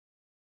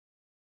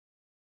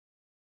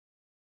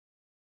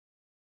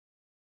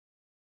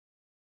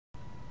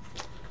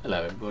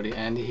Hello everybody,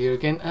 Andy here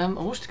again. I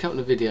watched a couple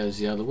of videos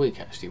the other week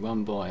actually,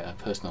 one by a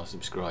person I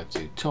subscribed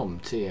to, Tom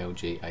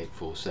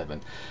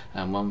TLG847,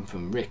 and one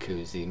from Rick, who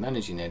is the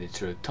managing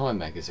editor of Time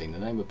magazine,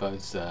 and they were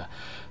both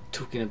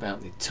talking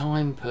about the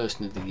Time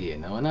Person of the Year.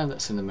 Now I know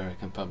that's an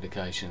American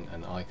publication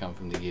and I come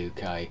from the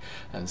UK,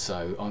 and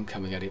so I'm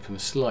coming at it from a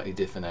slightly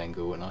different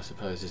angle, and I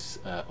suppose it's,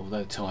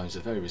 although Time's a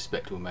very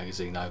respectable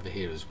magazine over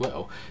here as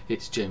well,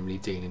 it's generally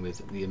dealing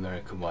with the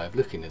American way of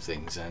looking at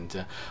things.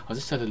 And I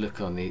just had a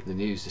look on the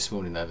news this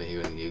morning over here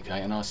in the UK,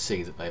 and I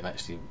see that they've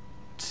actually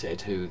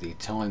said who the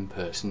Time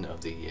Person of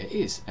the Year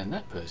is, and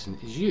that person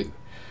is you.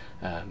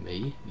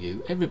 Me,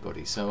 you,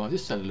 everybody. So I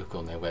just had a look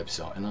on their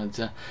website, and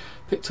I'd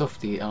picked off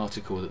the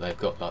article that they've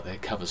got, like their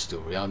cover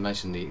story. I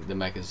imagine the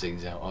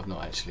magazine's out, I've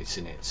not actually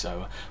seen it,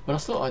 so but I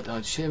thought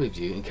I'd share with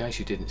you, in case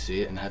you didn't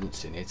see it and hadn't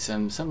seen it,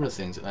 some of the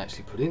things that they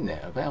actually put in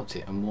there about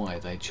it and why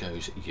they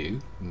chose you,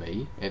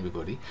 me,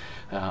 everybody,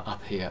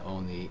 up here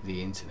on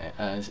the internet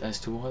as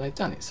to why they've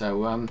done it.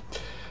 So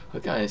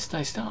okay,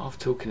 they start off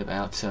talking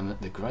about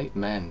the great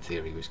man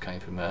theory, which came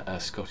from a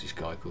Scottish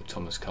guy called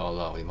Thomas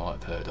Carlyle, you might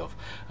have heard of,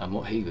 and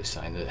what he was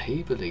saying, that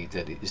he believed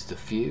that it is the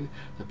few,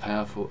 the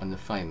powerful and the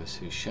famous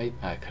who shape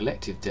our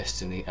collective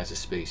destiny as a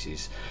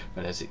species.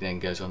 But as it then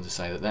goes on to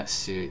say that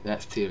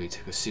that theory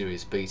took a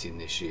serious beating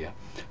this year.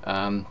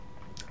 And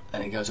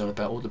it goes on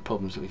about all the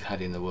problems that we've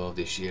had in the world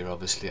this year,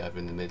 obviously over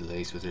in the Middle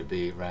East, whether it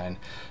be Iran,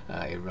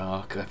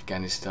 Iraq,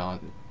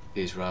 Afghanistan,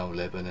 Israel,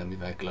 Lebanon,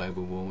 we've had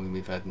global warming,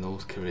 we've had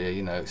North Korea,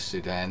 you know,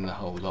 Sudan, the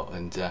whole lot.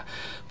 And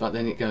but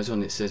then it goes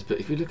on, it says, but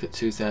if you look at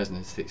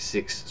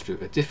 2006 through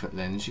a different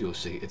lens, you'll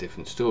see a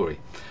different story,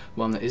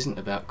 one that isn't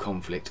about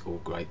conflict or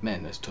great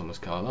men, as Thomas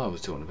Carlyle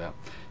was talking about.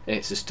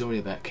 It's a story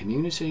about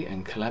community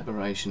and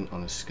collaboration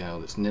on a scale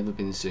that's never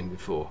been seen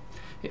before.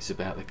 It's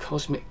about the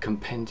cosmic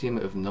compendium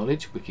of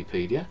knowledge,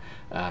 Wikipedia,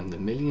 the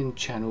million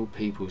channel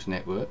people's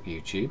network,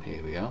 YouTube,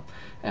 here we are,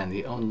 and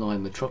the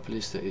online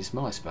metropolis that is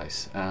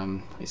MySpace.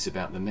 It's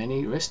about the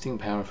many wresting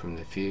power from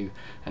the few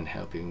and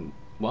helping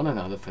one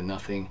another for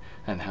nothing,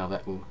 and how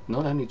that will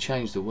not only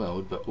change the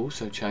world but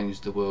also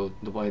change the world,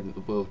 the way that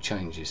the world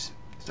changes.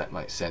 If that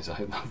makes sense, I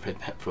hope I've read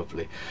that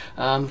properly.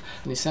 And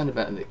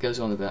it goes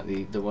on about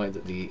the way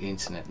that the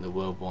internet and the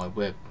World Wide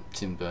Web,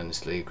 Tim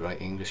Berners-Lee,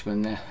 great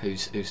Englishman there, who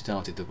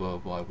started the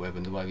World Wide Web,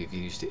 and the way we've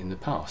used it in the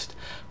past.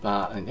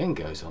 And then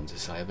goes on to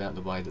say about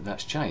the way that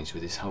that's changed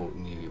with this whole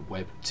new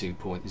Web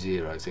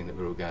 2.0 thing that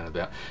we're all going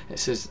about. It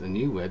says that the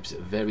new web's a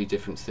very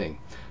different thing.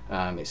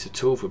 It's a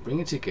tool for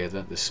bringing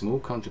together the small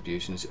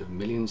contributions of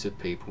millions of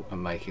people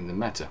and making them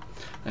matter.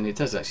 And it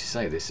does actually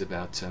say this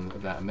about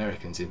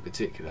Americans in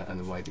particular, and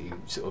the way that you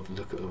sort of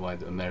look at the way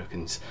that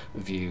Americans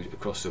are viewed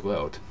across the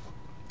world.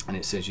 And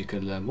it says you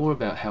can learn more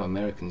about how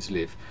Americans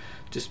live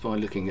just by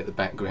looking at the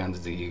background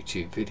of the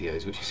YouTube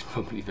videos, which is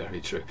probably very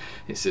true.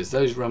 It says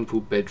those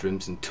rumpled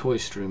bedrooms and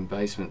toy-strewn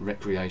basement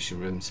recreation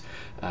rooms,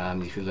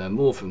 you can learn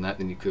more from that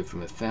than you could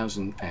from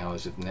 1,000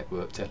 hours of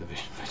network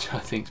television, which I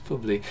think is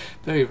probably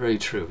very, very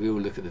true. We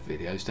all look at the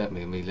videos, don't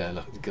we, and we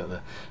like you've got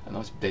a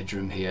nice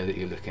bedroom here that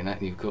you're looking at,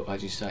 and you've got,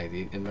 as you say,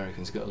 the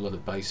Americans got a lot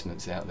of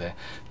basements out there.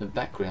 The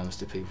backgrounds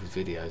to people's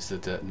videos,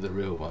 the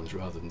real ones,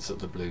 rather than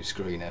sort of the blue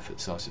screen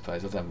efforts, I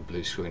suppose. I don't have a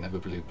blue screen, I have a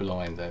blue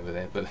blind over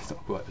there, but it's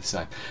not quite the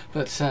same.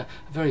 But a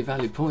very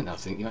valid point, I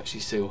think. You actually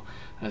see,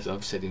 as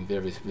I've said in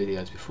various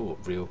videos before,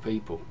 real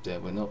people.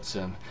 We're not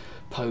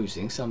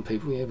posing. Some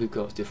people, yeah, we've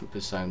got different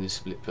personas,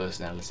 split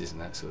personalities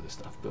and that sort of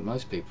stuff, but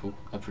most people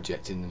are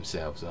projecting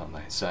themselves, aren't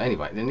they? So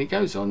anyway, then it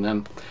goes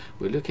on,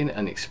 we're looking at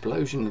an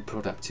explosion of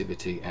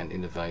productivity and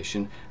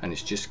innovation, and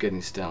it's just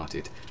getting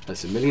started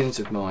as the millions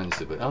of minds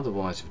that would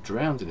otherwise have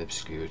drowned in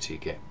obscurity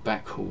get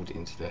backhauled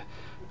into the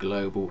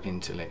global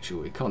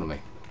intellectual economy.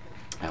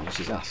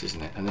 Which is us,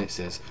 isn't it? And then it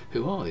says,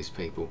 who are these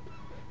people?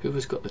 Who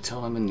has got the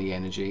time and the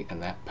energy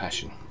and that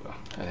passion? Well,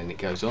 and then it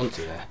goes on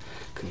to their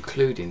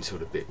concluding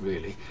sort of bit,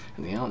 really,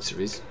 and the answer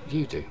is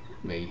you do.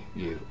 Me,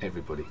 you,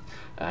 everybody.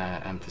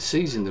 And for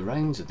seizing the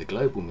reins of the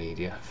global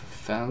media, for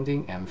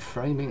founding and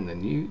framing the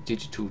new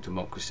digital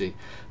democracy,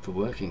 for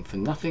working for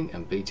nothing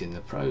and beating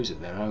the pros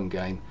at their own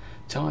game,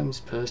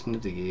 Time's Person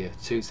of the Year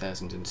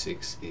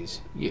 2006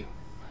 is you.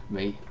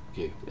 Me,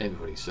 you,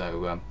 everybody.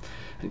 So and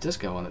it does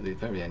go on at the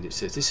very end. It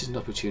says this is an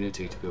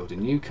opportunity to build a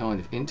new kind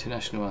of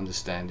international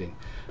understanding,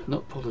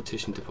 not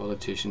politician to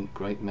politician,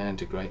 great man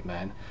to great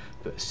man,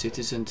 but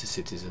citizen to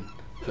citizen,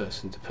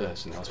 person to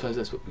person. I suppose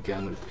that's what we're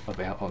going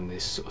about on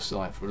this sort of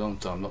site for a long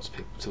time. Lots of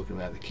people talking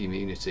about the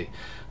community.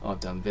 I've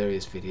done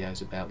various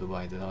videos about the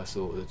way that I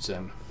thought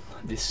that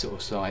this sort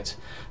of site,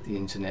 the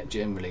internet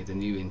generally, the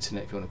new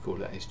internet, if you want to call it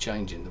that, is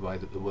changing the way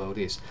that the world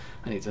is.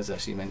 And it does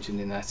actually mention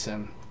in that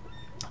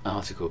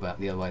article about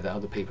the other way that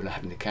other people are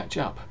having to catch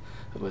up,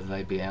 whether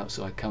they be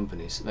outside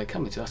companies. They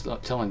come into us,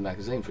 like Time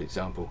magazine for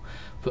example,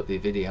 put the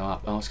video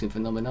up asking for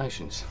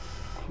nominations.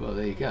 Well,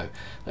 there you go.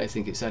 They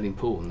think it's that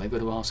important. They've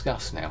got to ask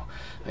us now.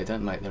 They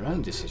don't make their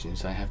own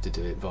decisions. They have to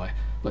do it by,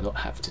 well, not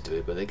have to do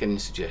it, but they're getting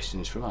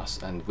suggestions from us,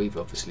 and we've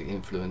obviously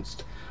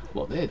influenced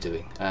what they're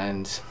doing.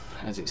 And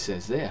as it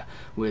says there,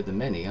 we're the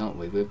many, aren't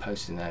we? We're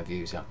posting our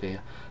views up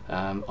here.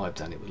 I've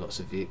done it with lots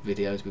of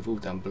videos. We've all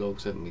done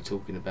blogs, haven't we,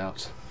 talking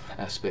about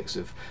aspects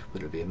of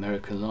whether it be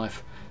American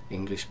life,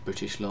 English,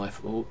 British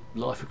life, or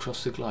life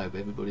across the globe.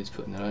 Everybody's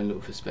putting their own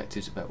little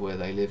perspectives about where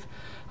they live.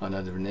 I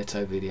know the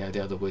Reneto video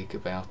the other week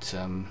about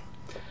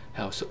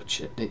how sort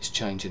of it's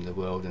changing the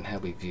world and how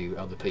we view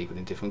other people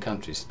in different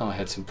countries. I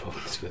had some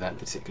problems with that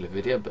particular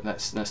video, but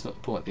that's not the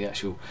point.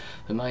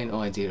 The main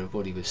idea of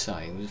what he was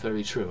saying was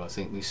very true. I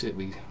think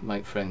we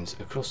make friends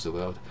across the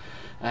world,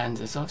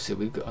 and as I've said,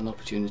 we've got an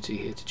opportunity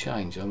here to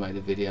change. I made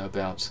a video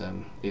about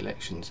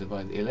elections, the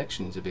way the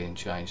elections are being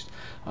changed.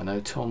 I know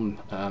Tom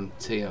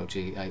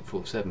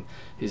TLG847,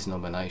 his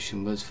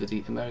nomination was for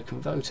the American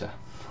voter.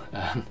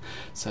 And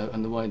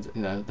the way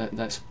that,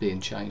 that's being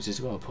changed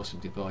as well,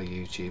 possibly by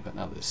YouTube and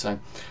others. So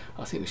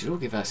I think we should all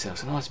give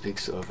ourselves a nice big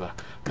sort of a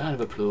round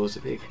of applause,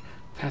 a big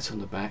pat on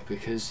the back,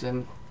 because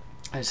as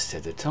I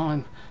said,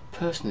 the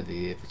person of the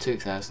year for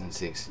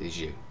 2006 is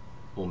you,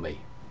 or me,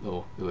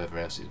 or whoever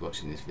else is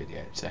watching this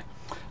video. So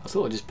I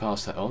thought I'd just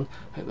pass that on.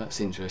 Hope that's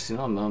interesting.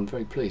 I'm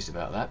very pleased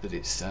about that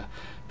it's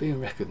being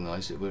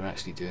recognised that we're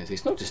actually doing this.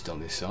 It's not just on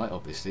this site,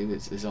 obviously,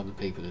 there's other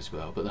people as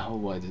well, but the whole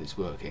way that it's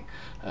working.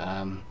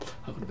 I've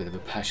got a bit of a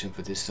passion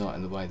for this site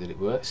and the way that it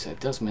works. It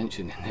does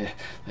mention in there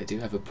they do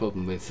have a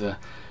problem with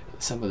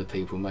some of the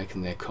people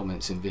making their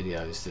comments in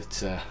videos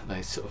that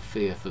they sort of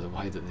fear for the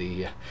way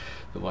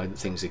that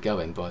things are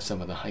going by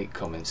some of the hate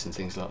comments and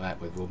things like that.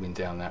 We've all been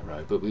down that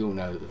road, but we all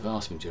know that the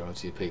vast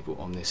majority of people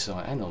on this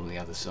site and on the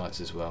other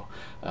sites as well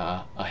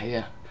are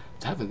here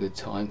to have a good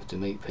time, to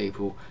meet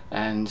people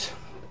and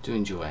to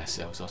enjoy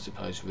ourselves, I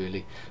suppose,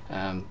 really.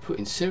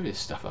 Putting serious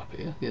stuff up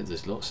here. Yeah,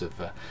 there's lots of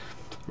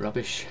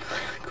rubbish,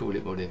 call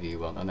it whatever you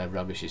want. I know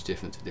rubbish is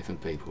different to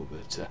different people,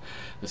 but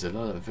there's a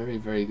lot of very,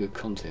 very good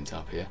content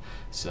up here,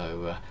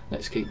 so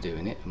let's keep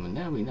doing it. And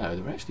now we know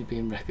that we're actually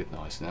being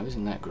recognised now.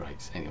 Isn't that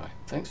great? Anyway,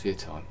 thanks for your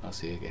time. I'll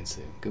see you again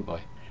soon.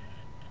 Goodbye.